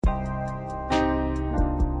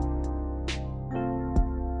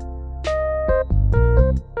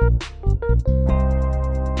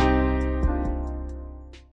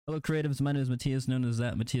creatives? My name is Matthias, known as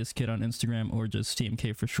that Matthias Kid on Instagram or just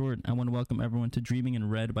TMK for short. I want to welcome everyone to Dreaming in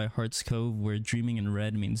Red by Heart's Cove, where dreaming in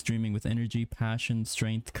red means dreaming with energy, passion,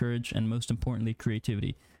 strength, courage, and most importantly,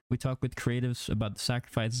 creativity. We talk with creatives about the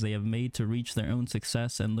sacrifices they have made to reach their own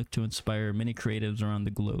success and look to inspire many creatives around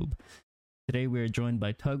the globe. Today we are joined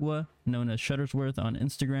by Tagwa, known as Shuttersworth on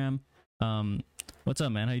Instagram. What's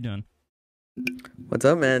up, man? How you doing? What's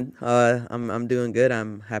up, man? I'm doing good.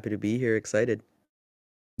 I'm happy to be here. Excited.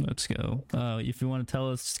 Let's go. If you want to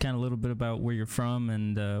tell us kind of a little bit about where you're from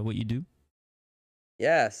and what you do.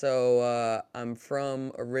 Yeah. So I'm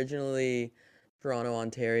from originally Toronto,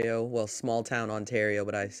 Ontario. Well, small town Ontario,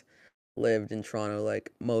 but lived in Toronto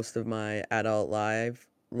like most of my adult life.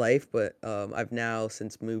 But I've now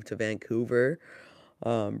since moved to Vancouver,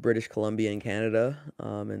 British Columbia in Canada.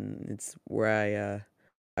 And it's where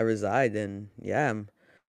I reside. And yeah,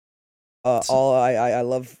 all I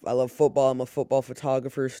love football. I'm a football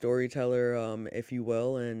photographer, storyteller, if you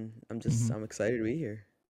will, and Mhm. I'm excited to be here.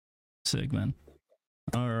 Sick, man.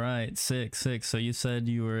 All right, sick, sick. So you said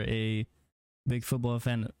you were a big football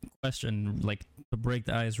fan. Question, like to break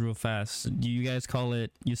the ice real fast. Do you guys call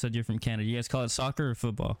it? You said you're from Canada. You guys call it soccer or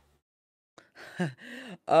football? It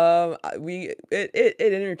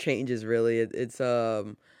interchanges really. It's I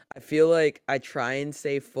feel like I try and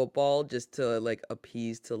say football just to like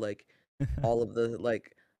appease to like all of the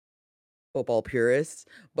like football purists,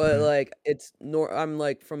 but Right, like I'm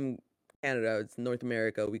like from Canada. It's North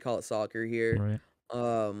America. We call it soccer here. right.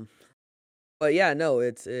 Um, But yeah, no,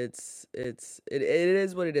 it is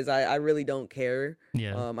what it is. I really don't care.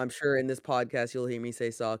 Yeah, I'm sure in this podcast you'll hear me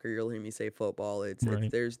say soccer, you'll hear me say football. It's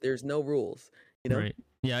right, there's no rules, you know? right.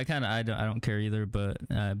 Yeah, I kind of I don't care either. But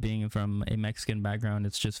being from a Mexican background,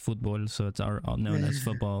 it's just football, so it's all known as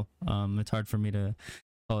football. It's hard for me to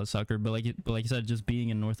call it soccer, but like you said, just being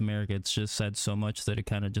in North America, it's just said so much that it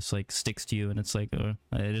kind of just like sticks to you, and it's like,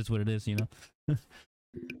 it is what it is, you know.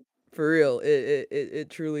 For real, it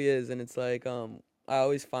truly is, and it's like I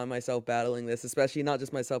always find myself battling this, especially not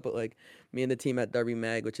just myself, but like me and the team at DARBY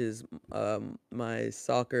Mag, which is my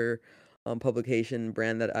soccer publication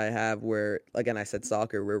brand that I have. Where again, I said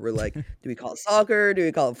soccer, where we're like, do we call it soccer? Do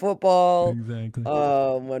we call it football? Exactly.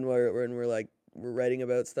 When we're like we're writing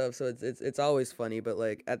about stuff, so it's always funny, but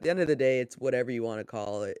like at the end of the day, it's whatever you want to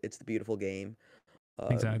call it. It's the beautiful game.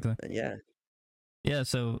 Exactly. And yeah. Yeah,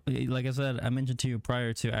 so like I said, I mentioned to you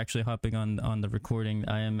prior to actually hopping on the recording,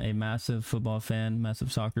 I am a massive football fan,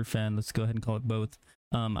 massive soccer fan. Let's go ahead and call it both.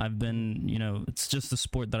 I've been, it's just the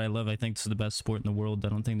sport that I love. I think it's the best sport in the world. I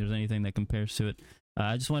don't think there's anything that compares to it.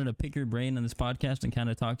 I just wanted to pick your brain on this podcast and kind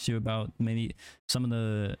of talk to you about maybe some of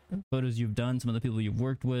the photos you've done, some of the people you've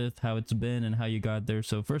worked with, how it's been, and how you got there.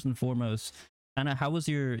 So first and foremost, kind of how was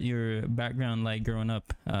your background like growing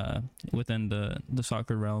up within the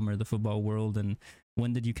soccer realm or the football world, and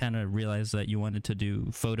when did you kind of realize that you wanted to do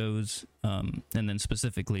photos, and then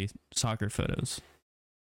specifically soccer photos?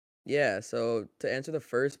 Yeah, so to answer the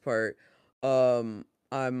first part, I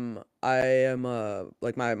am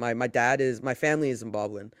like my dad is my family is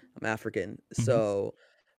Zimbabwean. I'm African. Mm-hmm. So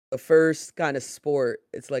the first kind of sport,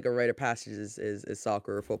 it's like a rite of passage is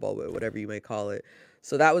soccer or football, whatever you may call it.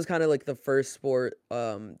 So that was kind of like the first sport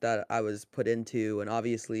that I was put into, and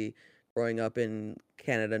obviously growing up in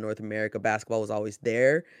Canada, North America, basketball was always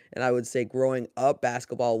there. And I would say growing up,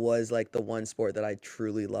 basketball was like the one sport that I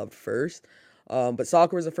truly loved first. But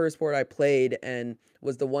soccer was the first sport I played and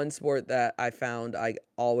was the one sport that I found I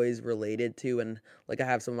always related to, and like I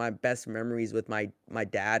have some of my best memories with my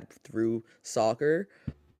dad through soccer.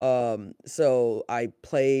 So I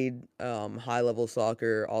played high level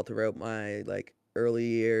soccer all throughout my like early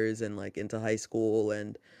years and like into high school,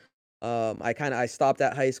 and I stopped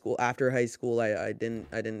at high school. After high school I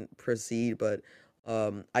didn't proceed, but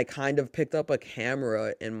I kind of picked up a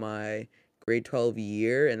camera in my grade 12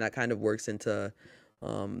 year, and that kind of works into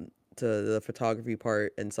um to the photography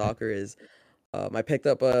part in soccer is I picked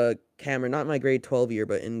up a camera not in my grade 12 year,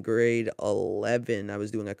 but in grade 11 I was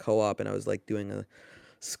doing a co-op, and I was like doing a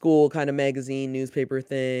school kind of magazine newspaper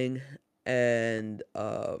thing, and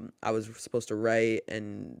I was supposed to write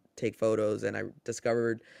and take photos, and I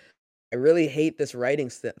discovered I really hate this writing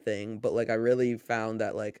thing, but like I really found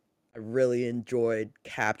that like I really enjoyed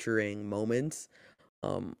capturing moments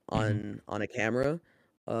Mm-hmm. on a camera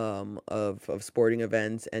of sporting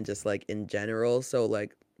events and just like in general. So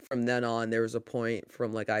like from then on there was a point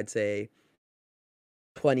from like I'd say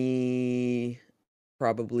 20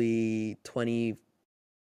 probably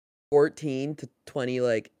 2014 to 20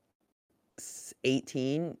 like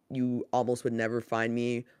 18, you almost would never find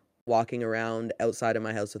me walking around outside of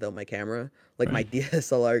my house without my camera, like my Right.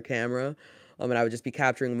 DSLR camera. And I would just be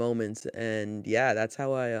capturing moments, and yeah, that's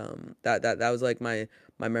how I that was like my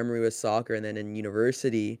memory with soccer. And then in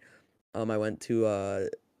university, I went to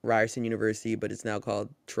Ryerson University, but it's now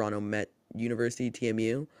called Toronto Met University,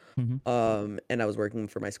 TMU. Hmm. And I was working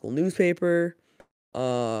for my school newspaper.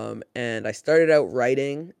 And I started out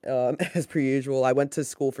writing, as per usual. I went to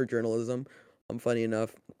school for journalism, funny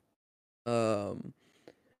enough. Um,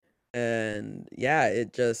 and yeah,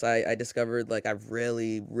 it just I discovered like I've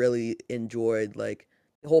really enjoyed like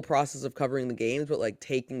the whole process of covering the games, but like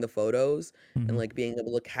taking the photos and Hmm. like being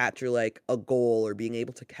able to capture like a goal, or being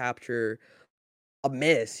able to capture a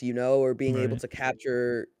miss, or being able Right. to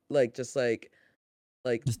capture like just like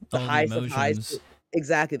Just the all the highest of highs emotions.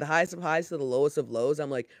 exactly, the highest of highs to the lowest of lows. I'm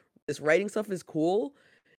like, this writing stuff is cool,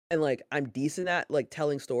 and, like, I'm decent at, like,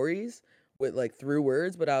 telling stories with, like, through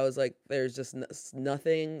words, but I was like, there's just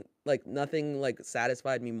nothing, like,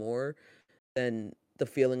 satisfied me more than the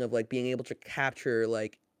feeling of, like, being able to capture,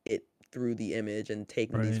 like, it through the image and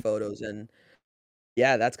taking these Right. photos. And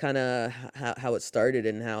yeah, that's kinda how it started,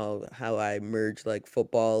 and how I merged, like,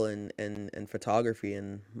 football and photography,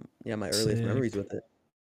 and, yeah, my earliest memories Sick. with it.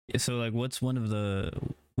 Yeah, so like, what's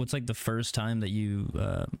like the first time that you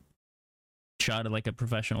shot at like a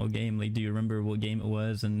professional game? Like, do you remember what game it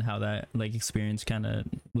was and how that like experience kind of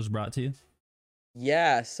was brought to you?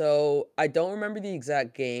 Yeah, so I don't remember the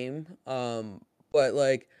exact game, but,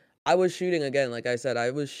 like, I was shooting again, like I said,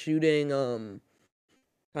 I was shooting,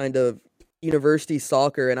 kind of university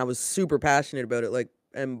soccer, and I was super passionate about it, like,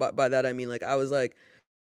 and by that I mean, like, I was, like,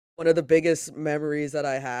 one of the biggest memories that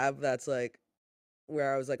I have that's, like,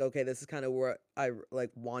 where I was like, "Okay, this is kinda what I,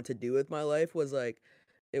 like, want to do with my life," was, like,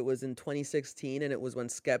 it was in 2016, and it was when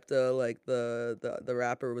Skepta, like, the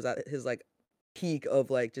rapper, was at his, like, peak of,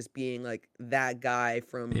 like, just being, like, that guy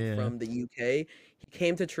Yeah. from the UK. He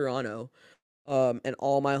came to Toronto, and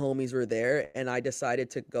all my homies were there, and I decided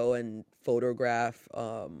to go and photograph,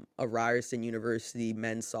 a Ryerson University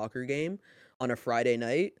men's soccer game on a Friday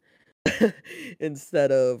night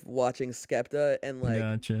instead of watching Skepta. And, like,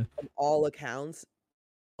 Gotcha. from all accounts,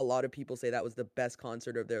 a lot of people say that was the best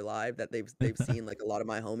concert of their life that they've seen, like, a lot of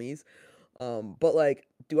my homies. But, like,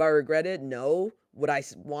 do I regret it? No. Would I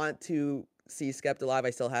want to see Skepta live?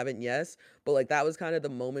 I still haven't, yes. But, like, that was kind of the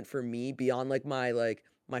moment for me beyond, like,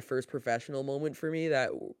 my first professional moment for me,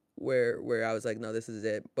 that where I was like, "No, this is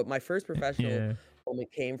it." But my first professional Yeah.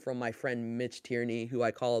 moment came from my friend Mitch Tierney, who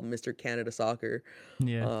I call Mr. Canada Soccer.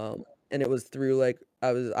 Yeah. Um, and it was through, like,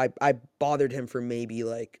 I bothered him for maybe,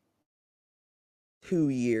 like, 2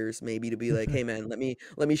 years maybe, to be like, "Hey, man, let me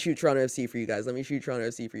shoot Toronto FC for you guys. Let me shoot Toronto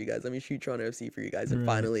FC for you guys. Let me shoot Toronto FC for you guys." And Right.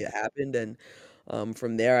 finally it happened. And,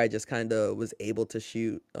 from there, I just kinda was able to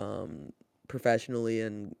shoot, professionally,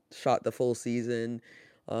 and shot the full season.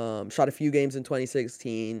 Shot a few games in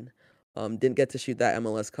 2016. Didn't get to shoot that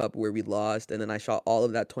MLS Cup where we lost, and then I shot all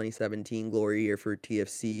of that 2017 glory year for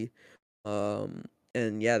TFC. Um,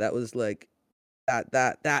 and yeah, that was, like,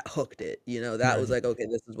 that hooked it, that was Right. like, "Okay,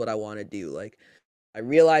 this is what I wanna do." Like, I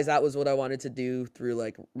realized that was what I wanted to do through,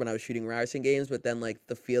 like, when I was shooting Ryerson games, but then, like,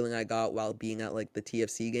 the feeling I got while being at, like, the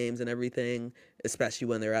TFC games and everything, especially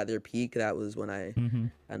when they're at their peak, that was when I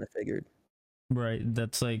Hmm. kinda figured. Right.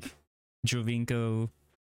 That's like Jovinko.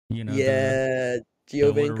 The Yeah,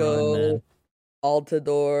 what a run, Giovinco, man.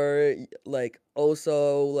 Altidore, like,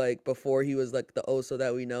 Oso, like, before he was, like, the Oso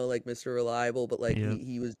that we know, like, Mr. Reliable, but, like, Yep.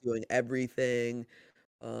 he was doing everything.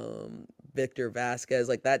 um, Victor Vasquez,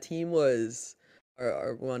 like, that team was, or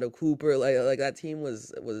Armando Cooper, like, that team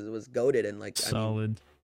was goated. And, like, I mean, Solid.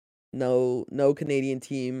 no Canadian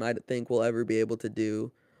team, I think, will ever be able to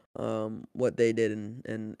do, what they did.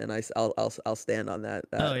 And I'll stand on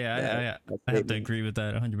Oh yeah, that I have to statement. agree with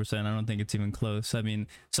that 100%. I don't think it's even close. I mean,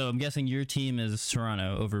 so I'm guessing your team is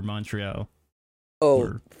Toronto over Montreal,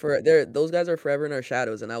 Oh, or for there, those guys are forever in our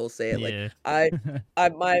shadows, and I will say it. Like, yeah. I I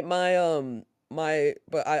my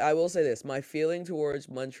but I will say this, my feeling towards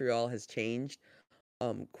Montreal has changed,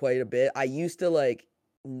 quite a bit. I used to, like,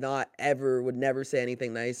 not ever would never say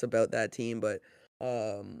anything nice about that team, but,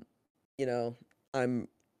 um, you know, I'm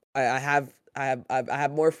I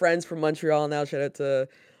have more friends from Montreal now. Shout out to,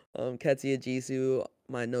 Ketsia Jisoo,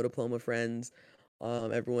 my no diploma friends,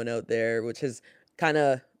 everyone out there, which has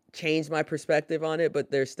kinda changed my perspective on it,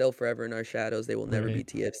 but they're still forever in our shadows. They will never be Right.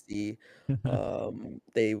 TFC.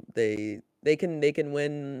 They can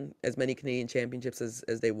win as many Canadian championships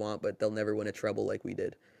as they want, but they'll never win a treble like we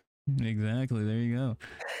did. Exactly. There you go.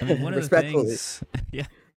 I mean, one of the Respectfully. things, yeah,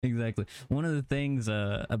 exactly. One of the things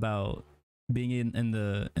about being in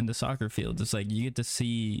the soccer field, it's like you get to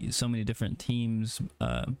see so many different teams,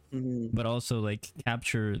 Mhm. but also like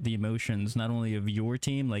capture the emotions not only of your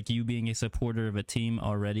team, like you being a supporter of a team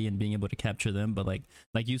already and being able to capture them, but like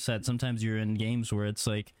you said, sometimes you're in games where it's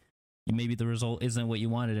like maybe the result isn't what you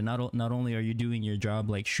wanted, and not only are you doing your job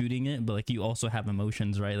like shooting it, but like you also have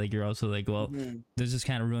emotions, right? Like you're also like, well, Mhm. this just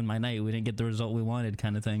kind of ruined my night, we didn't get the result we wanted,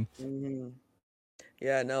 kind of thing. Mhm.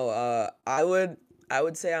 Yeah, no, I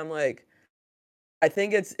would say I'm like I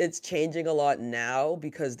think it's changing a lot now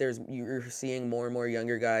because you're seeing more and more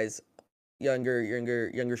younger guys,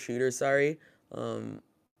 younger shooters, sorry, um,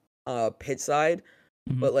 pit side.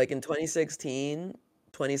 Hmm. But like in 2016,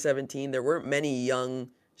 2017, there weren't many young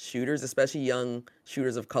shooters, especially young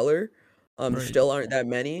shooters of color. There Right. still aren't that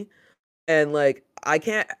many. And like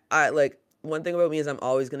I like one thing about me is I'm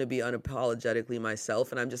always gonna be unapologetically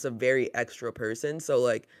myself, and I'm just a very extra person. So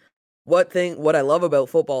like what I love about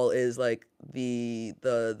football is like the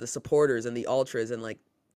supporters and the ultras and like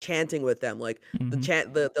chanting with them like Hmm.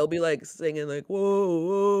 they'll be like singing like whoa,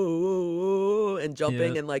 whoa, whoa, whoa and Yeah.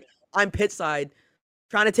 jumping and like I'm pit side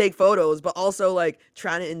trying to take photos but also like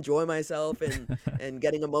trying to enjoy myself and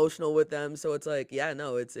getting emotional with them. So it's like yeah,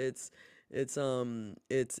 no, it's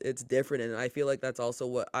different, and I feel like that's also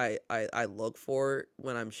what I look for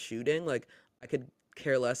when I'm shooting. Like I could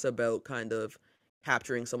care less about kind of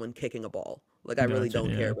capturing someone kicking a ball. Like I really Gotcha.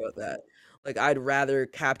 don't care Yeah. about that. Like I'd rather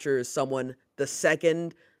capture someone the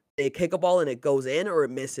second they kick a ball and it goes in or it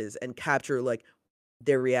misses and capture like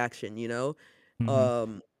their reaction, you know? Hmm.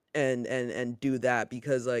 Um and do that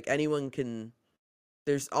because like anyone can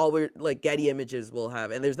there's always like Getty images will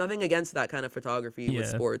have, and there's nothing against that kind of photography with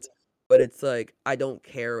Yeah. sports, but it's like I don't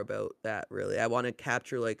care about that really. I want to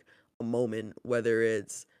capture like a moment, whether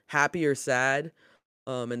it's happy or sad.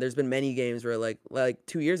 And there's been many games where like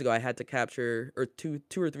 2 years ago I had to capture, or 2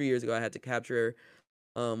 or 3 years ago I had to capture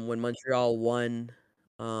when Montreal won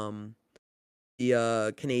um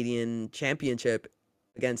the Canadian Championship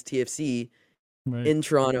against TFC Right. in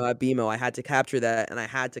Toronto at BMO. I had to capture that, and I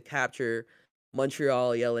had to capture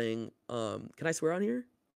Montreal yelling, can I swear on here?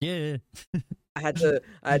 Yeah. I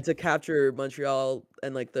had to capture Montreal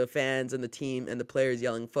and like the fans and the team and the players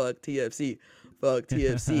yelling fuck Yeah.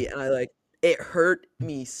 TFC, and I like it hurt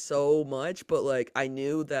me so much, but like I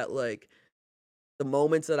knew that like the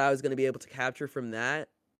moments that I was going to be able to capture from that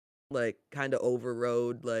like kind of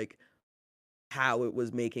overrode like how it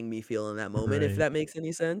was making me feel in that moment, if Right. that makes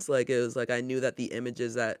any sense. Like it was like I knew that the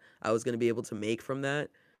images that I was going to be able to make from that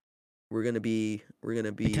were going to It be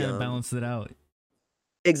kind of balanced it out.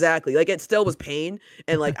 exactly. Like it still was pain,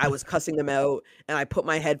 and like I was cussing them out, and I put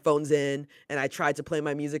my headphones in and I tried to play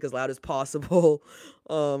my music as loud as possible.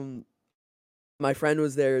 Um my friend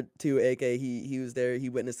was there too, aka he was there, he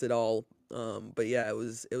witnessed it all. But yeah, it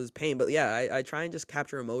was pain, but yeah, I try and just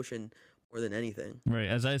capture emotion more than anything. Right.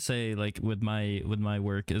 As I say, like with my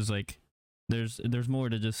work is like there's more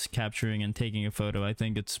to just capturing and taking a photo. I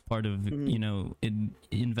think it's part of, Mhm.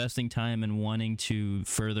 investing time and wanting to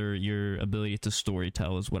further your ability to story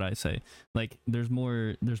tell is what I say. Like there's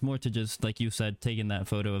more to just, like you said, taking that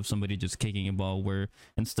photo of somebody just kicking a ball, where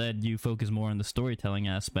instead you focus more on the storytelling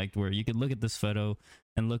aspect, where you could look at this photo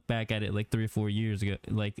and look back at it like 3 or 4 years ago,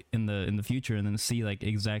 like in the future, and then see like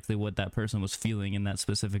exactly what that person was feeling in that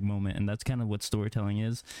specific moment. And that's kind of what storytelling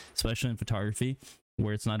is, especially in photography,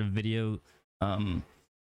 where it's not a video um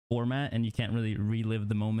format and you can't really relive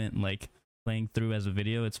the moment like playing through as a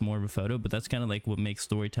video. It's more of a photo, but that's kind of like what makes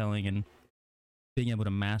storytelling and being able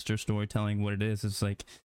to master storytelling what it is. It's like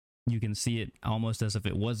you can see it almost as if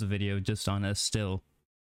it was a video, just on a still.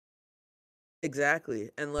 Exactly.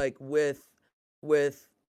 And like with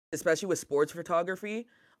especially with sports photography,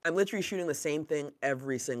 I'm literally shooting the same thing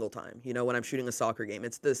every single time. You know, when I'm shooting a soccer game,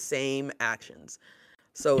 it's the same actions.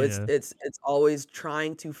 So Yeah. it's always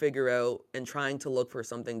trying to figure out and trying to look for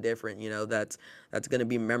something different, you know, that's going to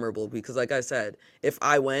be memorable because like I said, if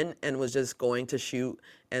I went and was just going to shoot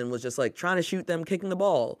and was just like trying to shoot them kicking the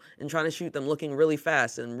ball and trying to shoot them looking really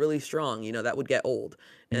fast and really strong, you know, that would get old.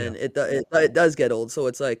 Yeah. And it does get old. So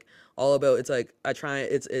it's like all about it's like I try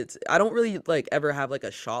it's I don't really like ever have like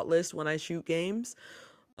a shot list when I shoot games.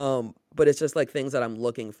 But it's just like things that I'm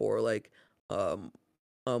looking for like um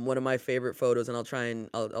one of my favorite photos, and I'll try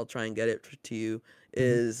and get it to you, Hmm.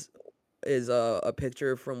 is a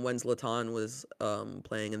picture from when Zlatan was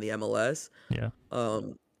playing in the MLS. Yeah.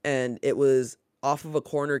 And it was off of a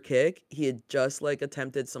corner kick. He had just like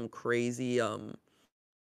attempted some crazy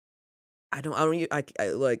I don't e- I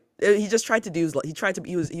like he just tried to do he tried to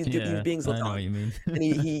he was Yeah. being I know what Zlatan, you mean. and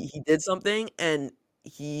he did something, and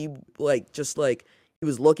he like just like he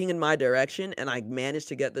was looking in my direction, and I managed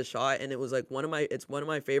to get the shot, and it was like one of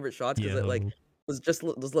my favorite shots because it like Yo, was just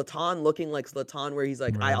Zlatan looking like Zlatan, where he's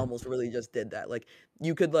like, I right. almost really just did that. Like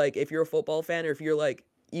you could like if you're a football fan or if you're like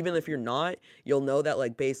even if you're not, you'll know that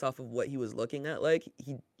like based off of what he was looking at, like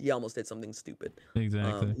he almost did something stupid.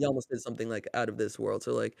 Exactly. He almost did something like out of this world.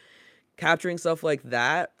 So like capturing stuff like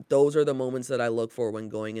that, those are the moments that I look for when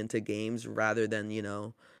going into games rather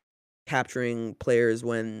than, capturing players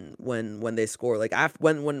when they score. Like after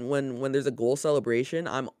when there's a goal celebration,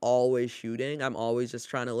 I'm always shooting. I'm always just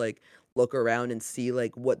trying to like look around and see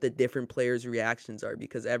like what the different players' reactions are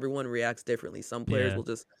because everyone reacts differently. Some players Yeah. will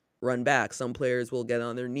just run back. Some players will get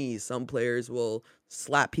on their knees. Some players will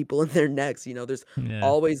slap people in their necks. There's Yeah.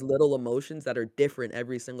 always little emotions that are different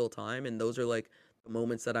every single time, and those are like the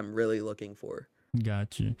moments that I'm really looking for.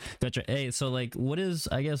 Gotcha. Gotcha. Hey, so like, what is?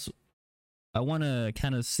 I guess I want to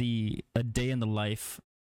kind of see a day in the life,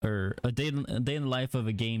 or a day in the life of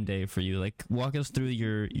a game day for you. Like, walk us through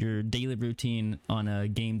your daily routine on a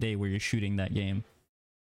game day where you're shooting that game.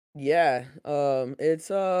 Yeah,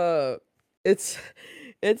 it's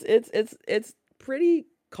it's pretty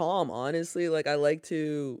calm, honestly. Like I like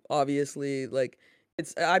to obviously like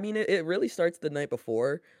I mean it really starts the night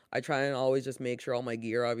before. I try and always just make sure all my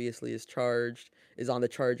gear obviously is charged, is on the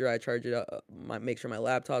charger. I charge it up, make sure my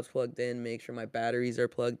laptop's plugged in, make sure my batteries are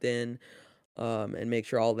plugged in, and make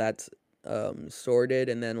sure all that's sorted.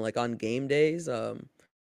 And then like on game days, I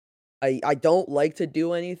don't like to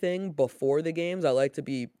do anything before the games. I like to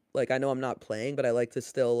be like I know I'm not playing, but I like to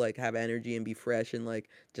still like have energy and be fresh and like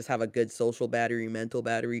just have a good social battery, mental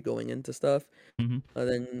battery going into stuff. Mm-hmm. And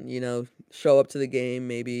then, show up to the game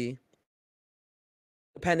maybe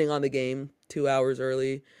depending on the game, 2 hours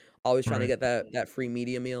early. Always trying to Right. get that free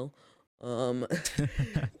media meal. Um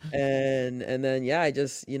and then yeah, I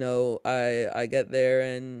just, I get there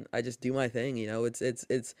and I just do my thing,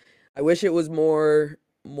 it's I wish it was more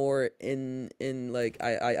in like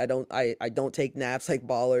I don't take naps like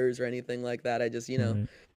ballers or anything like that. I just, Right.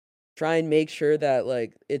 try and make sure that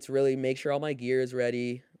like it's really make sure all my gear is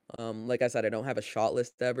ready. Like I said, I don't have a shot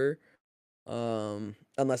list ever.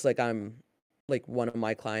 Unless like I'm like one of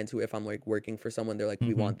my clients who if I'm like working for someone, they're like, we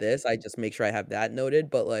Mm-hmm. want this. I just make sure I have that noted.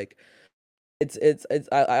 But like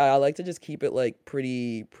I like to just keep it like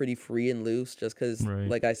pretty free and loose just because Right.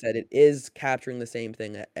 like I said, it is capturing the same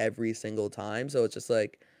thing every single time. So it's just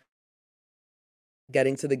like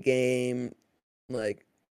getting to the game, like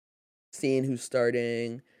seeing who's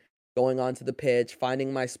starting, going onto the pitch,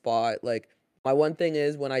 finding my spot. Like my one thing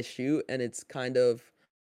is when I shoot and it's kind of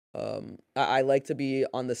I like to be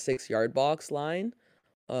on the 6 yard box line.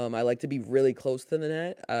 I like to be really close to the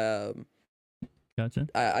net. Gotcha.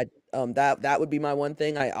 That would be my one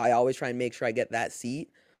thing. I always try and make sure I get that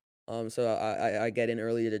seat. So I get in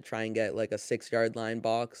earlier to try and get like a 6 yard line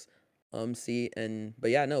box seat. And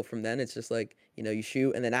but yeah, no, from then it's just like, you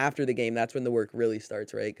shoot and then after the game that's when the work really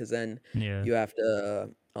starts, right? Because then Yeah. you have to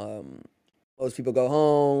most people go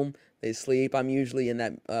home, they sleep. I'm usually in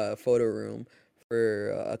that photo room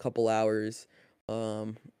for a couple hours.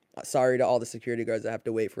 Um Sorry to all the security guards that have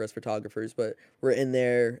to wait for us photographers, but we're in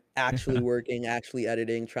there actually working, actually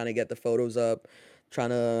editing, trying to get the photos up, trying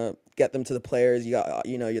to get them to the players.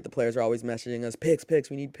 The players are always messaging us, pics,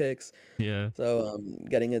 we need pics. Yeah. So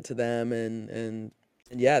getting it to them and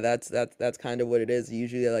yeah, that's kind of what it is.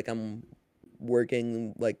 Usually like I'm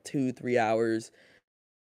working like 2-3 hours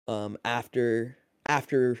after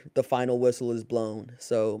the final whistle is blown.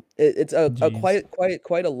 So it's a Jeez.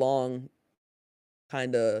 quite a long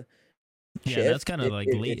kind of Yeah, that's shift, kind of like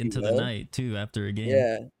late if you into the will. night too after a game.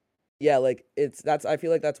 Yeah. Yeah, like that's I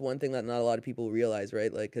feel like that's one thing that not a lot of people realize,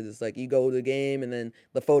 right? Like cuz it's like you go to the game and then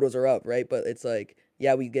the photos are up, right? But it's like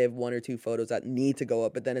yeah, we give one or two photos that need to go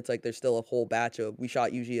up, but then it's like there's still a whole batch of we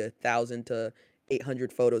shot usually 1,000 to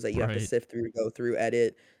 800 photos that you have to Right. sift through, go through,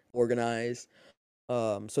 edit, organize.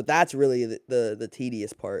 So that's really the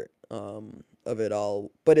tedious part of it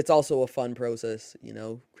all, but it's also a fun process,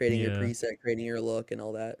 creating your Yeah. preset, creating your look and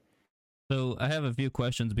all that. So I have a few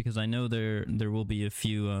questions because I know there will be a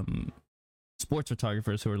few sports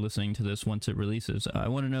photographers who are listening to this once it releases. I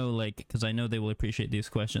want to know, like, because I know they will appreciate these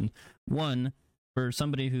questions. One, for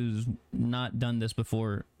somebody who's not done this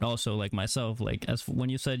before, also like myself, like as when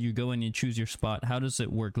you said you go in and you choose your spot, how does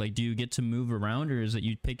it work? Like, do you get to move around, or is it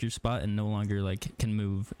you pick your spot and no longer like can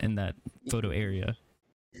move in that photo area?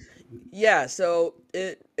 Yeah, so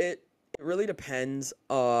it really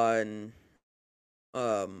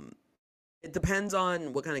um depends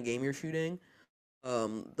on what kind of game you're shooting,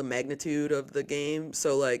 the magnitude of the game.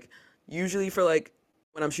 So like usually for like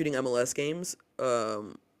when I'm shooting MLS games,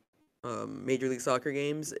 Major League Soccer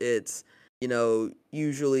games, it's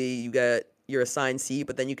usually you get your assigned seat,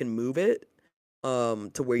 but then you can move it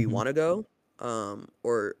to where you Hmm. want to go.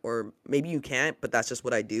 Or maybe you can't, but that's just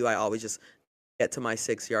what I do. I always just get to my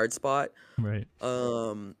 6 yard spot. Right.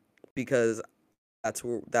 Um, because that's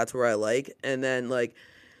where I like. And then like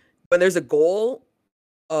when there's a goal,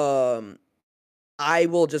 um, I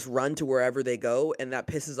will just run to wherever they go, and that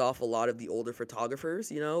pisses off a lot of the older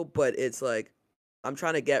photographers. But it's like I'm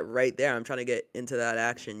trying to get right there. I'm trying to get into that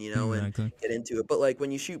action, and Exactly. get into it. But like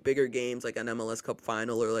when you shoot bigger games, like an MLS Cup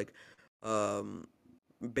final or like um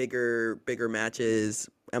bigger matches,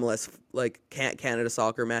 MLS like Canada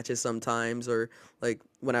soccer matches sometimes, or like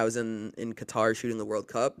when I was in Qatar shooting the World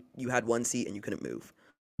Cup, you had one seat and you couldn't move.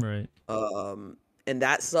 Right. And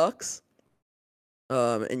that sucks.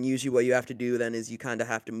 And usually what you have to do then is you kind of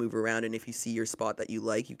have to move around, and if you see your spot that you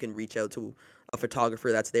like, you can reach out to a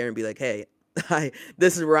photographer that's there and be like, "Hey,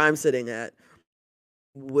 this is where I'm sitting at.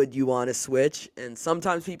 Would you want to switch?" And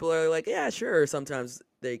sometimes people are like, "Yeah, sure." Sometimes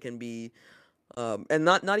they can be and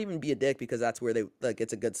not even be a dick because that's where they like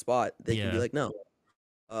it's a good spot. They can be Yeah. like, "No."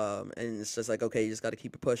 And it's just like, "Okay, you just got to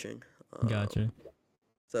keep it pushing." Um Gotcha.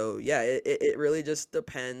 so yeah, it really just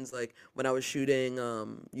depends. Like when I was shooting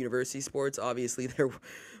university sports, obviously there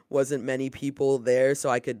wasn't many people there, so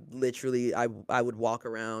I could literally I would walk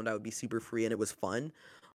around, I would be super free, and it was fun.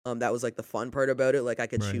 That was like the fun part about it. Like I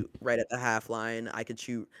could Right. shoot right at the half line, I could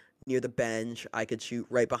shoot near the bench, I could shoot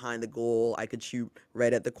right behind the goal, I could shoot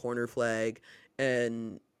right at the corner flag.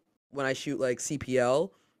 And when I shoot like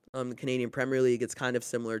CPL, the Canadian Premier League, it's kind of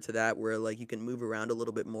similar to that, where like you can move around a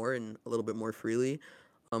little bit more and a little bit more freely.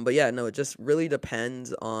 But yeah, no, it just really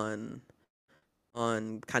depends on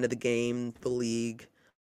kind of the game, the league,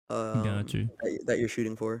 Got you. that you're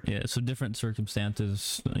shooting for. Yeah, so different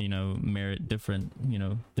circumstances, merit different,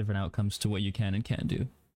 different outcomes to what you can and can't do.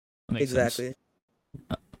 Makes sense. Exactly.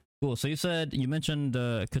 Uh, cool. So you mentioned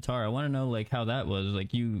Qatar. I want to know like how that was.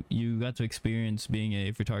 Like you got to experience being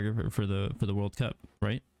a photographer for the World Cup,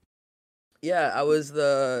 right? Yeah, I was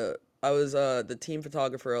the team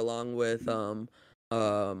photographer along with um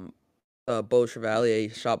Beau Chevalier,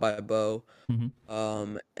 shot by Beau.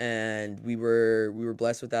 Mm-hmm. And we were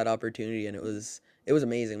blessed with that opportunity, and it was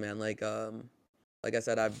amazing, man. Like I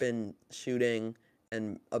said, I've been shooting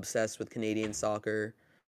and obsessed with Canadian soccer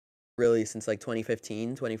really since like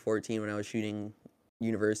 2015, 2014 when I was shooting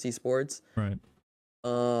university sports. Right.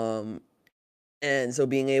 Um and so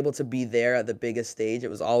being able to be there at the biggest stage, it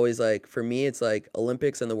was always like for me it's like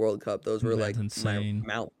Olympics and the World Cup. Those were That's like my insane.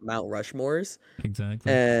 Mount Rushmores.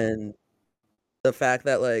 Exactly. And the fact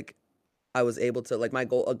that like I was able to like a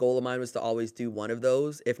goal of mine was to always do one of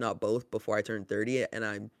those, if not both, before I turned 30, and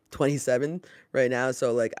I'm 27 right now,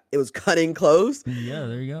 so like it was cutting close. Yeah,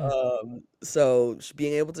 there you go. So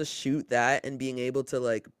being able to shoot that and being able to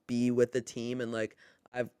like be with the team, and like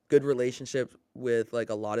I have good relationships with like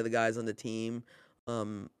a lot of the guys on the team.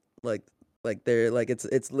 Um, like they're like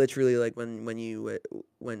it's literally like when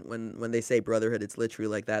they say brotherhood, it's literally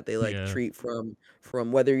like that. They like Yeah. treat from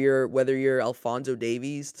whether you're Alfonso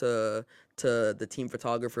Davies to the team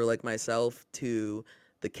photographer like myself to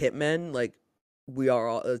the kit men, like we are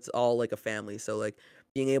all it's all like a family. So like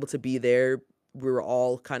being able to be there, we were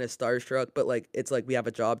all kind of starstruck, but like it's like we have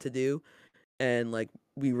a job to do, and like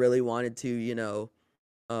we really wanted to,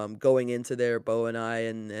 going into there, Bo and I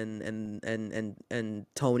and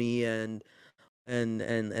Tony and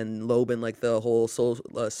Loban, like the whole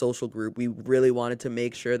social group, we really wanted to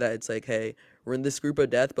make sure that it's like, hey, we're in this group of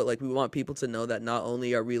death, but like we want people to know that not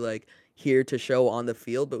only are we like here to show on the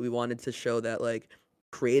field, but we wanted to show that like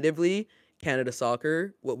creatively, Canada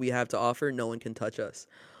soccer, what we have to offer, no one can touch us.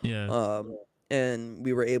 Yeah. Um, and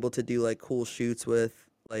we were able to do like cool shoots with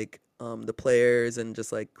like the players and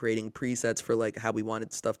just like creating presets for like how we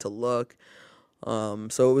wanted stuff to look.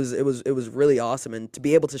 So it was really awesome, and to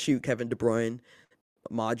be able to shoot Kevin De Bruyne,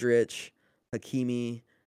 Modric, Hakimi,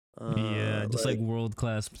 Yeah, just like like world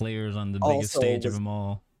class players on the biggest also stage of was, them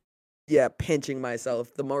all. yeah, pinching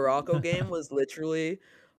myself. The Morocco game was literally,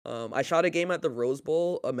 I shot a game at the Rose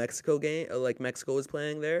Bowl, a Mexico game, like Mexico was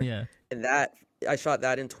playing there, Yeah. and that I shot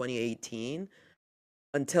that in 2018.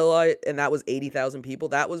 And that was 80,000 people.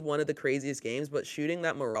 That was one of the craziest games. But shooting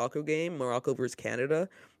that Morocco game, Morocco versus Canada,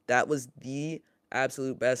 that was the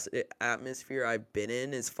absolute best atmosphere I've been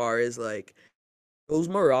in, as far as like those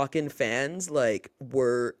Moroccan fans like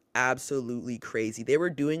were absolutely crazy. They were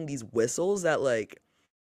doing these whistles that like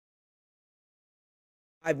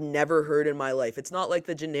I've never heard in my life. It's not like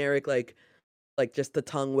the generic like just the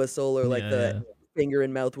tongue whistle or like Yeah, the yeah. finger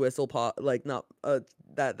and mouth whistle, like not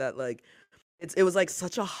that like it was like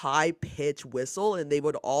such a high pitch whistle, and they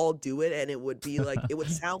would all do it, and it would be like it would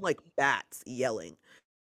sound like bats yelling,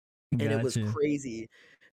 and it was Gotcha. crazy.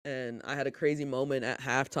 And I had a crazy moment at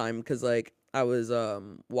halftime because like I was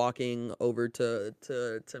walking over to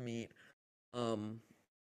um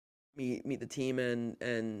meet the team,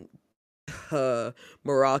 and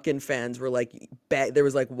Moroccan fans were like there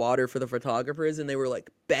was like water for the photographers, and they were like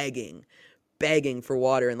begging for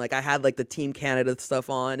water, and like I had like the Team Canada stuff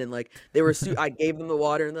on, and like they were I gave them the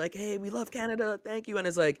water, and they're like, "Hey, we love Canada, thank you." And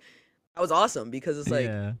it's like that was awesome because it's like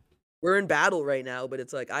Yeah. we're in battle right now, but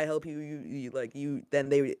it's like I help you, you like you. Then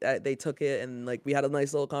they took it, and like we had a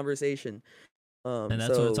nice little conversation. And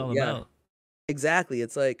that's what it's So all yeah, about. exactly.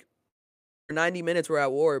 It's like for 90 minutes we're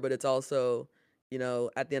at war, but it's also,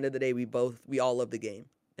 at the end of the day we all love the game.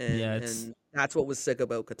 Yeah, And it's that's what was sick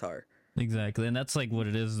about Qatar. exactly, and that's like what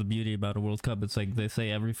it is. The beauty about a World Cup, it's like they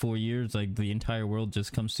say every 4 years, like the entire world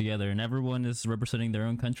just comes together, and everyone is representing their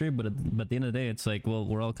own country. But at the end of the day, it's like, well,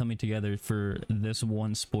 we're all coming together for this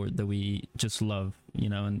one sport that we just love,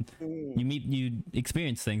 and Mm. you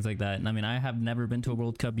experience things like that. And I mean, I have never been to a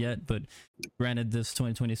World Cup yet, but granted, this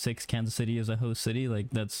 2026 Kansas City is a host city, like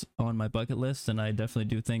that's on my bucket list, and I definitely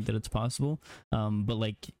do think that it's possible. But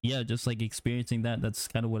like, yeah, just like experiencing that's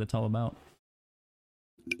kind of what it's all about.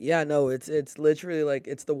 Yeah, no, it's literally like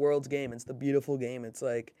it's the world's game. It's the beautiful game. It's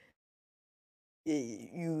like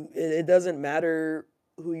it doesn't matter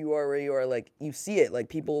who you are, where you are, like you see it, like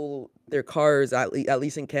people, their cars, at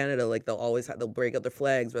least in Canada, like they'll break out their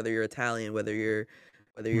flags, whether you're Italian, whether you're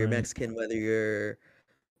Right. Mexican, whether you're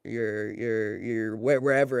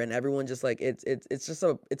wherever, and everyone just like it's just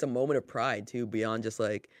it's a moment of pride too, beyond just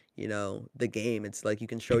like the game. It's like you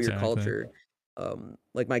can show your Exactly. culture.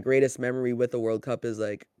 Like my greatest memory with the World Cup is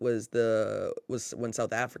like was when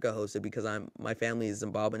South Africa hosted, because my family is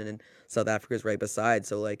Zimbabwean, and South Africa is right beside.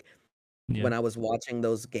 So like Yeah. when I was watching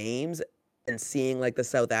those games and seeing like the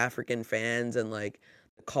South African fans and like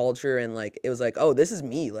the culture, and like it was like, oh, this is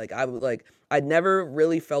me. Like I was like I'd never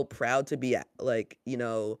really felt proud to be like,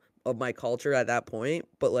 of my culture at that point,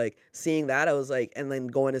 but like seeing that, I was like, and then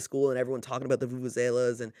going to school and everyone talking about the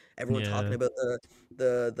vuvuzelas, and everyone talking Yeah. about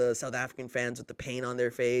the South African fans with the paint on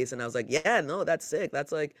their face, and I was like, yeah, no, that's sick.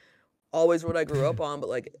 That's like always what I grew up on, but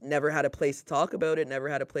like never had a place to talk about it, never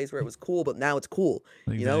had a place where it was cool, but now it's cool,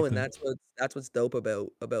 and Exactly. that's what's dope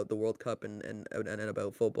about the World Cup, and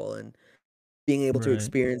about football, and being able to Right.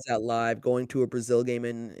 experience that live, going to a Brazil game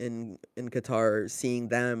in Qatar, seeing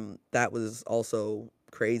them, that was also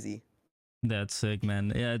crazy. That's sick,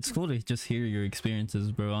 man. Yeah, it's cool to just hear your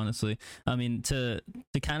experiences, bro, honestly. I mean, to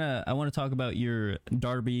kind of I want to talk about your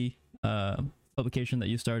Darby publication that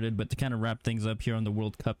you started, but to kind of wrap things up here on the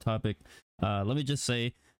World Cup topic, let me just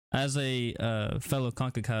say, as a fellow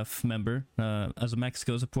CONCACAF member, as a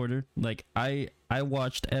Mexico supporter, like I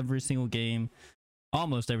watched every single game,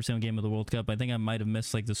 almost every single game of the World Cup. I think I might have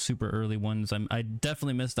missed like the super early ones. I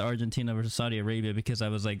definitely missed the Argentina versus Saudi Arabia because I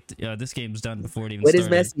was like, yeah, this game's done before it even What is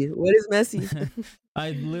started. Messi? What is Messi?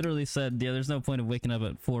 I literally said, yeah, there's no point of waking up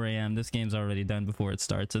at 4 a.m. This game's already done before it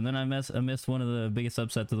starts. And then I missed one of the biggest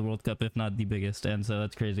upsets of the World Cup, if not the biggest. And so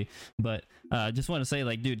that's crazy. But I just want to say,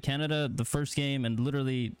 like, dude, Canada, the first game and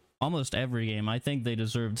literally almost every game, I think they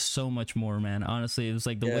deserved so much more, man. Honestly, it was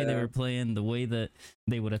like the way they Yeah, were playing, the way that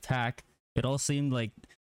they would attack. It all seemed like,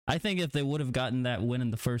 I think if they would have gotten that win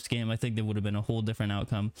in the first game, I think there would have been a whole different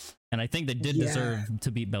outcome. And I think they did yeah. deserve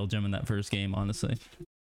to beat Belgium in that first game, honestly.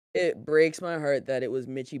 It breaks my heart that it was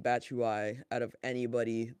Michi Batshuayi out of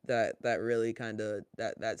anybody that really kind of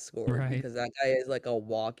that scored, Right. because that guy is like a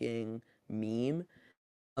walking meme.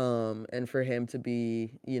 And for him to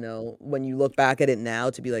be, when you look back at it now,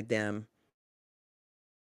 to be like, damn,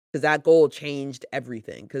 because that goal changed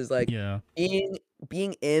everything. Because like Yeah. being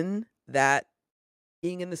being in that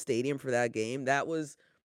being in the stadium for that game, that was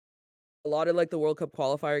a lot of like the World Cup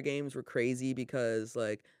qualifier games were crazy, because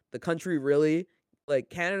like the country really, like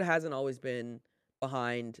Canada hasn't always been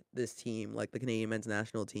behind this team, like the Canadian men's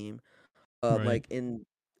national team. Right. Like in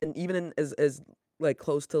and even in as like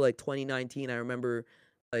close to like 2019, I remember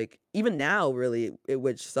like even now really,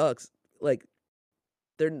 which sucks. Like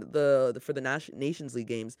they're for the Nations League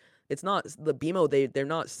games, it's not the BMO, they're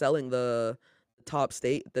not selling the top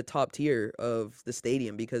tier of the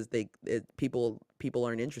stadium, because people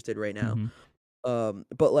aren't interested right now. Mm-hmm.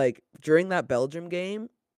 But like during that Belgium game,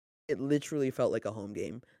 it literally felt like a home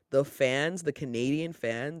game. The Canadian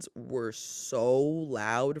fans were so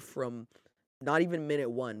loud from not even minute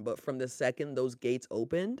 1, but from the second those gates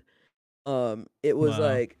opened. It was Wow.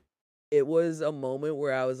 like it was a moment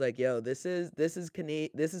where I was like, "Yo, this is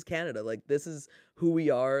Canada. Like this is who we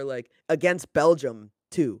are, like against Belgium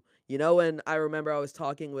too." And I remember I was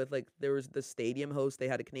talking with, like, there was the stadium host. They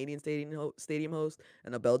had a Canadian stadium host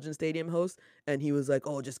and a Belgian stadium host, and he was like,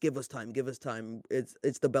 "Oh, just give us time, give us time.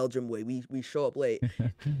 It's the Belgium way. We show up late."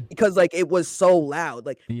 Because, like, it was so loud.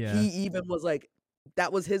 Like, he Yeah, even was like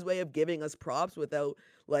that was his way of giving us props without,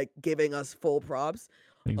 like, giving us full props.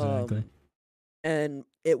 exactly. Um, and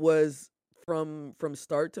it was from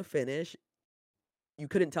start to finish, you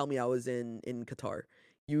couldn't tell me I was in Qatar.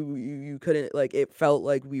 You couldn't, like, it felt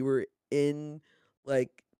like we were in,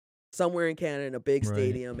 like, somewhere in Canada in a big Right.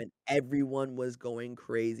 stadium, and everyone was going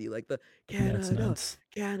crazy, like, the That's "Canada, nuts.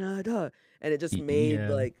 Canada," and it just made,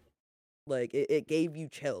 Yeah, it gave you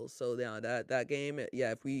chills. So, yeah, that game,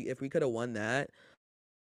 yeah, if we coulda won that,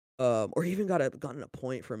 or even gotten a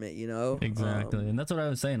point from it, exactly. And that's what I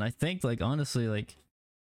was saying. I think, like, honestly, like,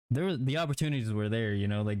 the opportunities were there,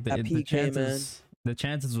 like that the PK, man.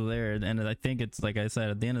 chances were there, and I think it's like I said,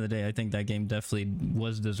 at the end of the day, I think that game definitely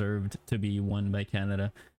was deserved to be won by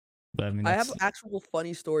Canada. But I mean, I have that's an actual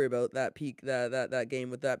funny story about that game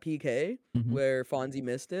with that PK mhm. where Fonzie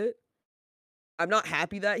missed it. I'm not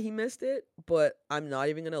happy that he missed it, but I'm not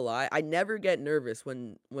even gonna lie. I never get nervous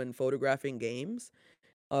when photographing games.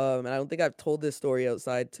 And I don't think I've told this story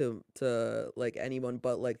outside to like anyone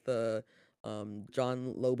but like the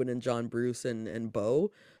John Loban and John Bruce and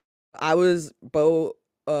Bo. I was Bo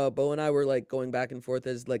and I were like going back and forth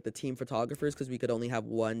as like the team photographers because we could only have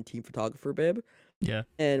one team photographer bib. Yeah.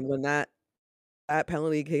 And when that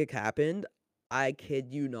penalty kick happened, I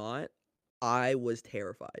kid you not, I was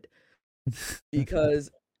terrified because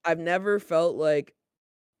I've never felt like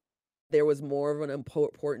there was more of an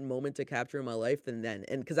important moment to capture in my life than then.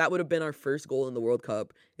 And because that would have been our first goal in the World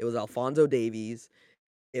Cup. It was Alphonso Davies.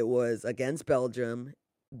 It was against Belgium.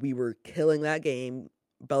 We were killing that game.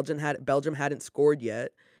 Belgium hadn't scored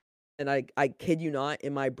yet. And I kid you not,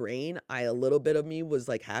 in my brain, a little bit of me was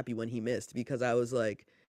like happy when he missed because I was like,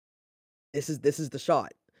 this is the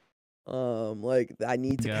shot. Like, I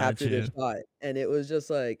need to Got capture this you. shot, and it was just,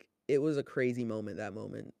 like, it was a crazy moment, that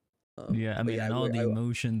moment. Yeah, I But mean, yeah, and all the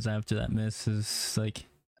emotions after that miss is like,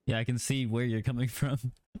 yeah, I can see where you're coming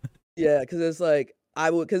from. yeah, because it's like,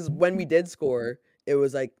 because when we did score, it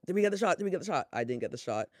was like, "Did we get the shot? Did we get the shot?" I didn't get the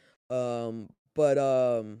shot. But,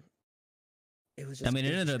 it was I just mean, it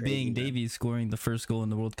it was ended just up crazy, being man. Davies scoring the first goal in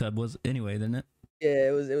the World Cup, was anyway, didn't it? Yeah,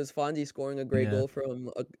 it was Fonzie scoring a great Yeah. goal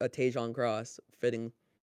from a Tejan cross, fitting.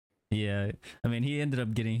 Yeah, I mean, he ended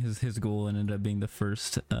up getting his goal and ended up being the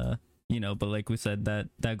first. But like we said,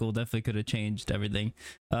 that goal definitely could have changed everything.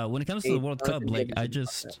 When it comes to the Eight World dunk Cup, and like give it I to the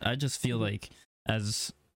just I just feel Mhm. like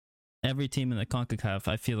as every team in the Concacaf,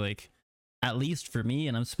 I feel like, at least for me,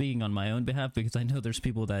 and I'm speaking on my own behalf because I know there's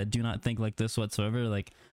people that do not think like this whatsoever.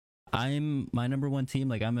 Like, I'm my number one team.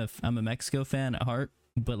 Like, I'm a Mexico fan at heart,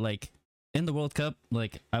 but like in the World Cup,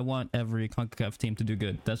 like I want every Concacaf team to do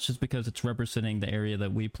good. That's just because it's representing the area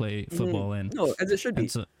that we play Mhm. football in. No, as it should And be.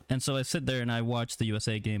 so I sit there and I watch the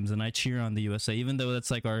USA games and I cheer on the USA, even though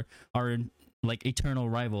that's like our like eternal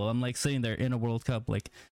rival. I'm like sitting there in a World Cup, like,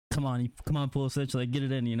 come on, Pulisic, like get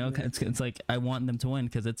it in, It's like I want them to win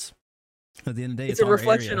because it's, at the end of the day, it's our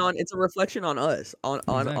area. It's a reflection on us, on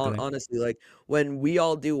Exactly. honestly, like, when we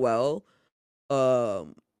all do well,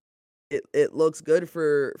 um, it looks good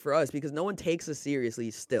for us because no one takes us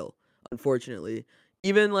seriously still, unfortunately.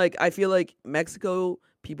 Even, like, I feel like Mexico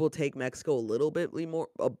people take Mexico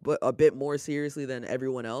a bit more seriously than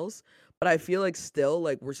everyone else, but I feel like still,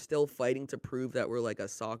 like, we're still fighting to prove that we're, like, a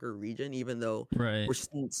soccer region even though Right. we're s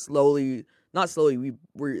slowly not slowly,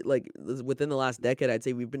 we're, like, within the last decade, I'd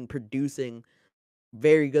say we've been producing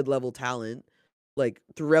very good level talent, like,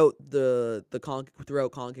 throughout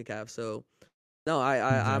CONCACAF, so no,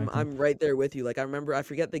 Exactly. I'm right there with you, like, I remember I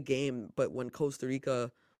forget the game, but when Costa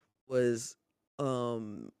Rica was,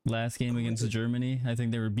 Last game who was against it? Germany, I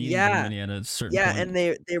think they were beating Yeah, Germany at a certain yeah, point. and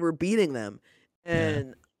they were beating them, Yeah.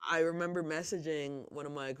 and I remember messaging one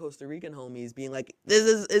of my Costa Rican homies being like,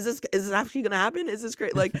 "Is this actually gonna happen? Is this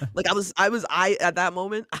great?" Like, I at that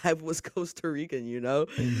moment, I was Costa Rican, you know?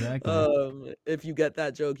 Exactly. If you get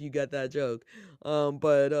that joke, you get that joke.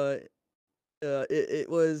 But, it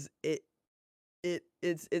was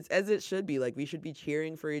it's as it should be, like, we should be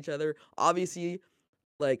cheering for each other. Obviously,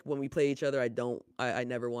 like, when we play each other, I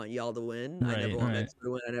never want y'all to win. I never Right. want Right. Mexico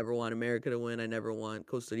to win. I never want America to win. I never want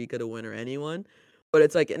Costa Rica to win or anyone. But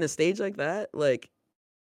it's like in a stage like that, like,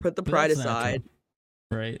 put the But pride that's natural. aside.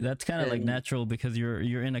 Right. That's kind of like And natural because you're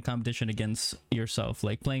in a competition against yourself.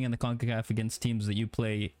 Like playing in the CONCACAF against teams that you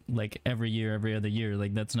play like every year, every other year.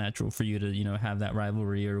 Like that's natural for you to, have that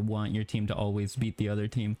rivalry or want your team to always beat the other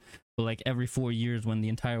team. But like every 4 years when the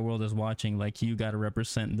entire world is watching, like you got to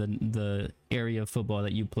represent the area of football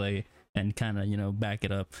that you play and kind of, back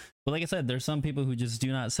it up. But like I said, there's some people who just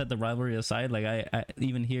do not set the rivalry aside. Like I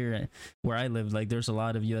even here where I live, like there's a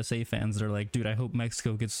lot of USA fans that are like, dude, I hope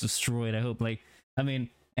Mexico gets destroyed. I hope like I mean,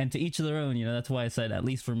 and to each of their own, that's why I said, at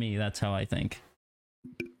least for me, that's how I think.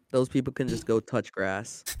 those people can just go touch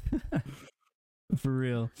grass. For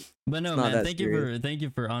real. But It's no, not man, that serious. thank you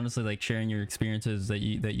for honestly like sharing your experiences that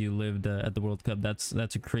you lived at the World Cup. That's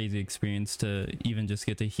a crazy experience to even just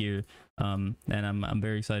get to hear. And I'm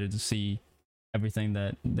very excited to see everything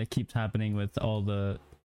that keeps happening with all the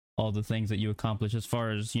things that you accomplish as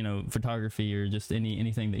far as photography or just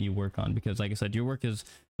anything that you work on, because like I said, your work is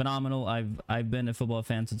phenomenal. I've been a football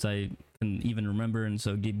fan since I can even remember, and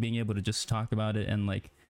so being able to just talk about it, and like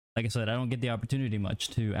I said, I don't get the opportunity much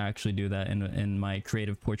to actually do that in my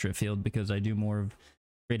creative portrait field, because I do more of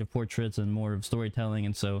creative portraits and more of storytelling,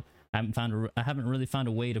 and so I haven't really found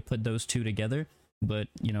a way to put those two together. But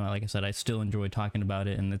like I said, I still enjoy talking about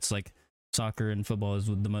it, and it's like soccer and football is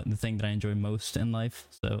the thing that I enjoy most in life.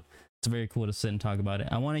 So it's very cool to sit and talk about it.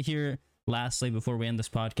 I want to hear, lastly, before we end this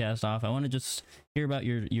podcast off, I want to just hear about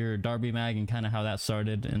your Darby mag and kind of how that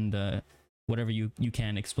started, and whatever you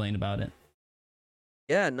can explain about it.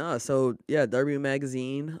 Yeah, no. So yeah, Darby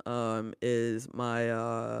magazine is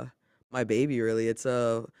my baby really. It's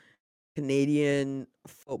a Canadian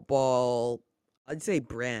football, I'd say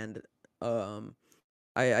brand. Um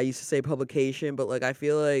I used to say publication, but like I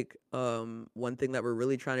feel like one thing that we're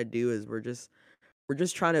really trying to do is we're just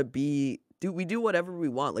trying to we do whatever we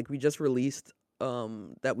want. Like we just released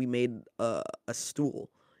that we made a stool,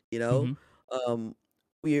 you know? Mm-hmm. Um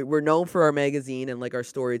we're known for our magazine and like our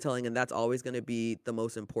storytelling, and that's always going to be the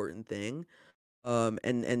most important thing.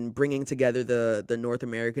 And bringing together the North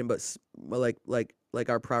American, but like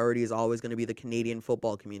our priority is always going to be the Canadian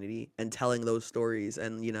football community and telling those stories.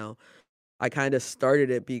 And I kind of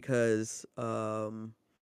started it because and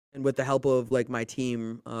with the help of like my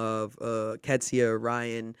team of Ketsia,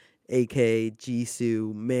 Ryan, AK,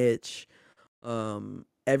 Jisoo, Mitch,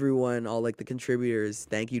 everyone, all like the contributors,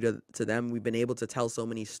 thank you to them. We've been able to tell so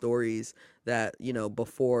many stories that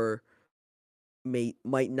before may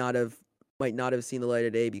might not have seen the light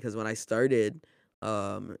of day, because when I started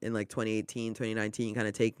in like 2018, 2019, kind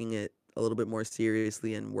of taking it a little bit more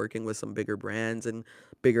seriously and working with some bigger brands and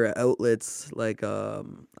bigger outlets like I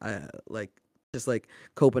like just like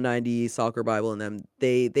Copa 90, Soccer Bible, and them,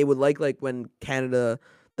 they would like when Canada,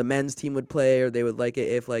 the men's team, would play, or they would like it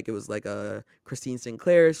if like it was like a Christine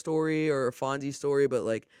Sinclair story or a Fonzie story. But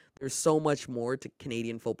like there's so much more to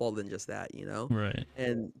Canadian football than just that, you know? Right.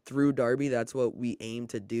 And through Darby, that's what we aim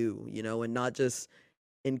to do, and not just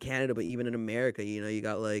in Canada, but even in America. You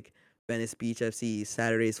got like Venice Beach FC,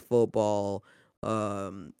 Saturdays football,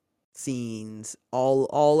 um, scenes,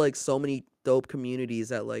 all like so many dope communities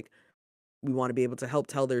that like we want to be able to help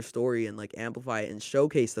tell their story and like amplify it and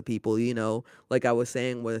showcase the people. Like I was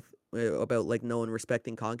saying with about like no one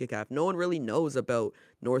respecting CONCACAF. No one really knows about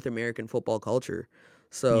North American football culture.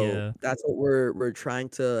 So Yeah. that's what we're trying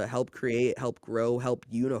to help create, help grow, help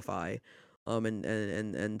unify,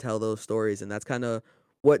 and tell those stories. And that's kind of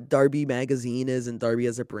what Darby magazine is, and Darby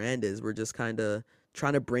as a brand is. We're just kind of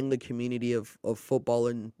trying to bring the community of football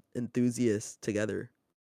and enthusiasts together.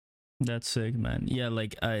 That's sick, man. Yeah,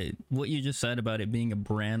 like what you just said about it being a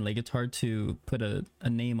brand, like it's hard to put a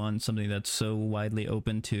name on something that's so widely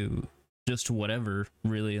open to just whatever,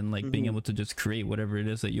 really, and like being Hmm. able to just create whatever it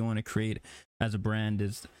is that you want to create as a brand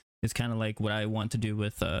is kind of like what I want to do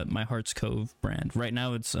with my Hearts Cove brand. Right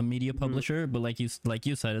now, it's a media Hmm. publisher, but like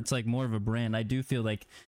you said, it's like more of a brand. I do feel like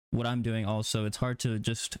what I'm doing also, it's hard to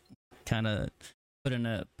just kind of put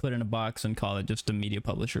in a box and call it just a media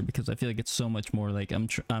publisher, because I feel like it's so much more. Like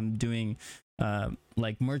I'm doing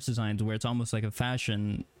like merch designs where it's almost like a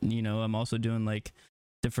fashion. I'm also doing like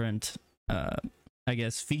different I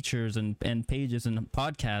guess features and pages and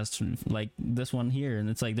podcasts like this one here,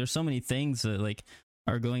 and it's like there's so many things that like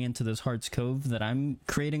are going into this Hearts Cove that I'm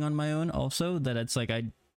creating on my own also, that it's like I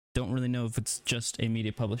don't really know if it's just a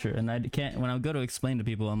media publisher, and I can't, when I go to explain to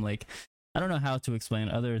people, I'm like, I don't know how to explain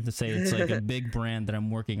it other than to say it's like a big brand that I'm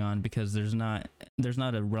working on, because there's not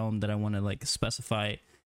a realm that I want to like specify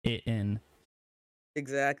it in.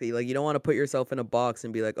 Exactly. Like you don't want to put yourself in a box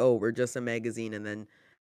and be like, "Oh, we're just a magazine," and then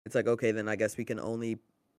it's like, "Okay, then I guess we can only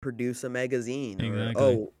produce a magazine," or Exactly.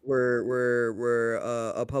 "Oh, we're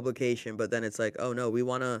a publication," but then it's like, "Oh no, we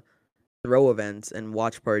want to throw events and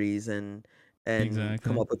watch parties and come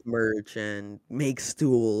Exactly. up with merch and make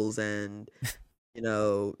stools and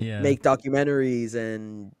Yeah. make documentaries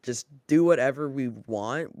and just do whatever we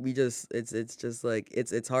want. It's just like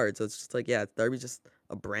it's hard. So it's just like, yeah, Darby's just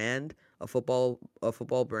a brand, a football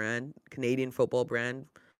brand, Canadian football brand.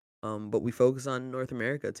 But we focus on North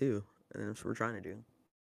America too, and that's what we're trying to do.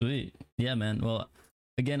 Sweet. Yeah, man. Well,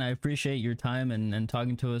 again, I appreciate your time and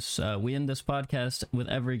talking to us. We end this podcast with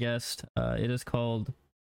every guest. It is called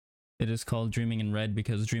Dreaming in Red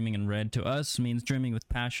because dreaming in red to us means dreaming with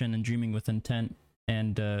passion and dreaming with intent.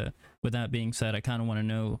 And with that being said, I kind of want to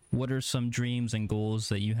know what are some dreams and goals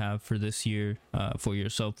that you have for this year for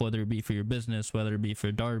yourself, whether it be for your business, whether it be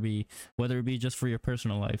for Darby, whether it be just for your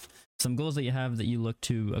personal life. Some goals that you have that you look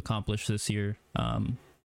to accomplish this year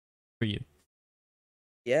for you.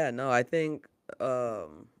 Yeah, no, I think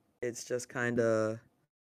it's just kind of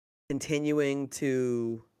continuing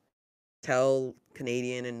to tell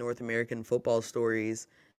Canadian and North American football stories,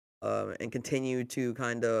 and continue to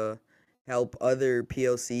kind of help other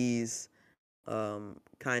POCs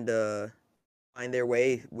kind of find their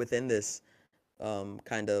way within this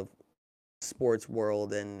kind of sports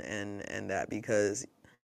world and that because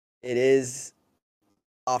it is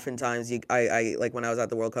oftentimes I like when I was at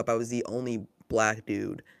the World Cup, I was the only black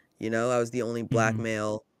dude. I was the only black Mm-hmm.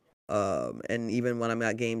 male. And even when I'm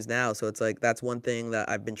at games now, so it's like that's one thing that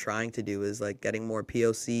I've been trying to do is like getting more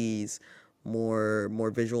POCs,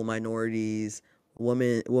 more visual minorities,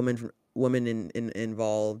 women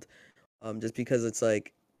involved. Just because it's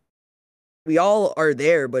like we all are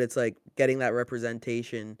there, but it's like getting that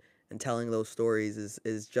representation and telling those stories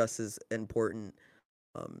is just as important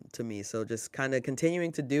to me. So just kind of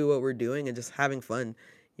continuing to do what we're doing and just having fun,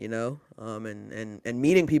 and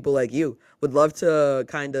meeting people like you. Would love to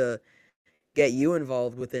kind of get you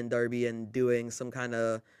involved within Darby and doing some kind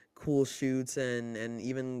of cool shoots and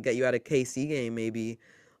even get you at a KC game maybe,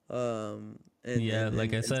 and Yeah, and like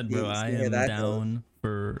and, I and said, bro, see I see how am that goes. down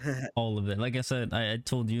for all of it. Like I said, I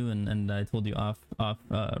told you and I told you off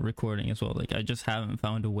recording as well. Like I just haven't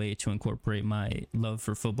found a way to incorporate my love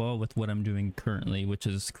for football with what I'm doing currently, which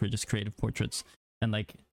is just creative portraits. And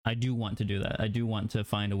like I do want to do that. I do want to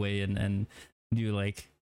find a way and do like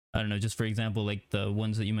I don't know, just for example, like the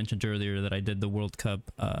ones that you mentioned earlier that I did the World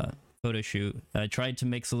Cup photo shoot. I tried to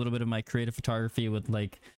mix a little bit of my creative photography with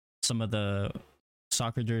like some of the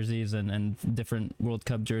soccer jerseys and different World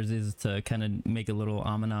Cup jerseys to kind of make a little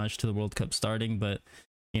homage to the World Cup starting. But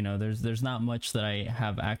there's not much that I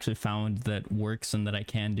have actually found that works and that I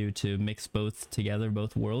can do to mix both together,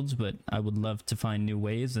 both worlds. But I would love to find new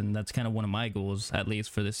ways, and that's kind of one of my goals, at least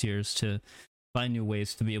for this year, is to find new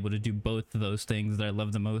ways to be able to do both of those things that I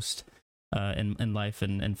love the most in life,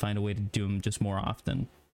 and find a way to do them just more often.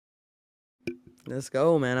 Let's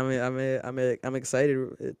go, man. I'm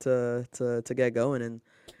excited to get going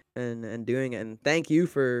and doing it. And thank you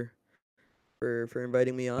for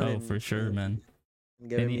inviting me on Oh, for sure, man. and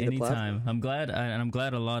giving me the Anytime. platform. I'm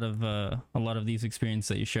glad a lot of these experiences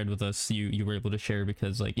that you shared with us, you were able to share,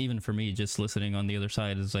 because like even for me, just listening on the other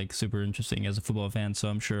side is like super interesting as a football fan. So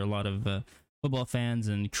I'm sure a lot of football fans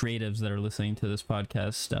and creatives that are listening to this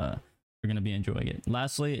podcast are gonna be enjoying it.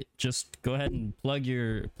 Lastly, just go ahead and plug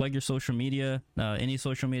your social media, any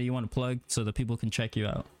social media you want to plug, so that people can check you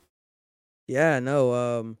out. Yeah,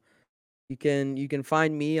 no. You can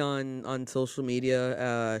find me on social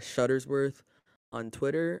media, Shuttersworth on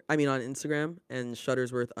Twitter. I mean on Instagram and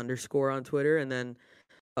Shuttersworth underscore on Twitter. And then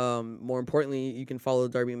more importantly, you can follow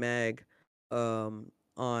Darby Mag on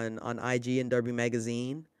IG and Darby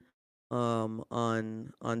Magazine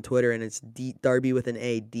on Twitter, and it's Darby with an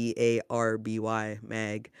A, DARBY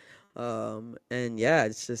Mag. And yeah,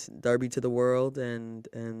 it's just Darby to the world,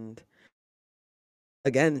 and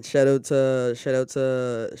again, shout out to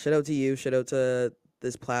you, shout out to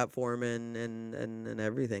this platform and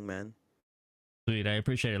everything, man. Sweet, I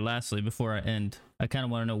appreciate it. Lastly, before I end, I kind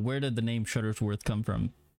of want to know, where did the name Shuttersworth come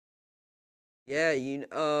from? Yeah,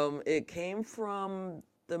 it came from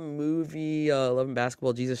the movie Love and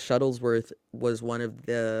Basketball. Jesus Shuttlesworth was one of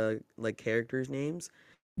the like characters' names,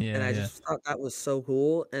 and Yeah, I yeah. just thought that was so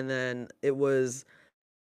cool. And then it was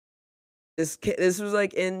this was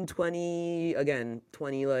like in 20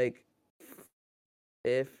 like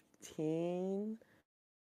 15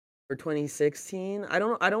 or 2016. I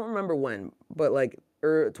don't remember when, but like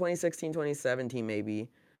 2016, 2017 maybe.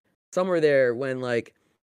 Somewhere there when like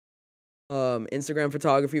Instagram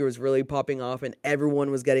photography was really popping off and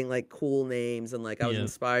everyone was getting like cool names, and like I was Yeah.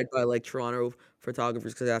 inspired by like Toronto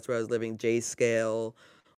photographers because that's where I was living, J Scale,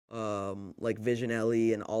 like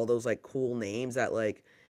Visionelli and all those like cool names that like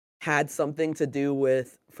had something to do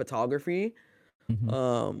with photography.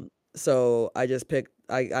 Hmm. So I just picked.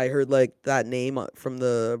 I heard like that name from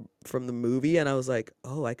the movie, and I was like,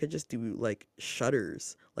 oh, I could just do like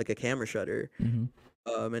shutters, like a camera shutter. Hmm.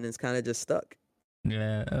 And it's kind of just stuck.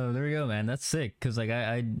 Yeah. Oh, there we go, man. That's sick. Cause like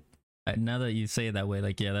now that you say it that way,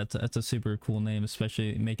 like yeah, that's a super cool name,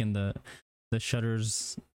 especially making the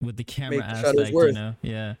shutters with the camera Make the shutters aspect. You worth. know.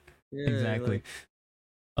 Yeah. Yeah, Exactly. like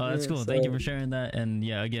Oh, that's yeah. cool. Thank you So for sharing that. And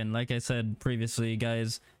yeah, again, like I said previously,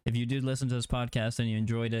 guys, if you did listen to this podcast and you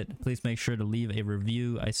enjoyed it, please make sure to leave a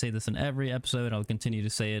review. I say this in every episode. I'll continue to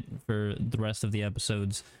say it for the rest of the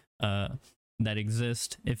episodes that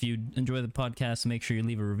exist. If you enjoy the podcast, make sure you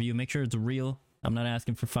leave a review. Make sure it's real. I'm not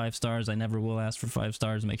asking for 5 stars. I never will ask for 5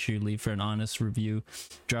 stars. Make sure you leave for an honest review.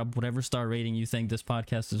 Drop whatever star rating you think this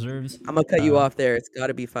podcast deserves. I'm gonna cut you off there. It's got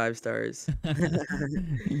to be 5 stars.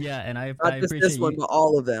 Yeah, and I Not just appreciate this one, you. but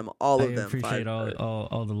all of them. All I of them. appreciate 5 stars.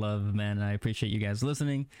 all the love, man. And I appreciate you guys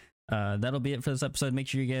listening. That'll be it for this episode. Make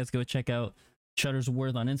sure you guys go check out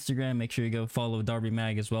Shuttersworth on Instagram. Make sure you go follow Darby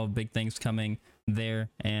Mag as well. Big things coming there.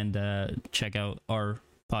 And check out our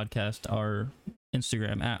podcast, our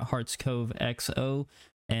Instagram at Hearts Cove XO.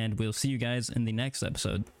 And we'll see you guys in the next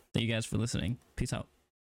episode. Thank you guys for listening. Peace out.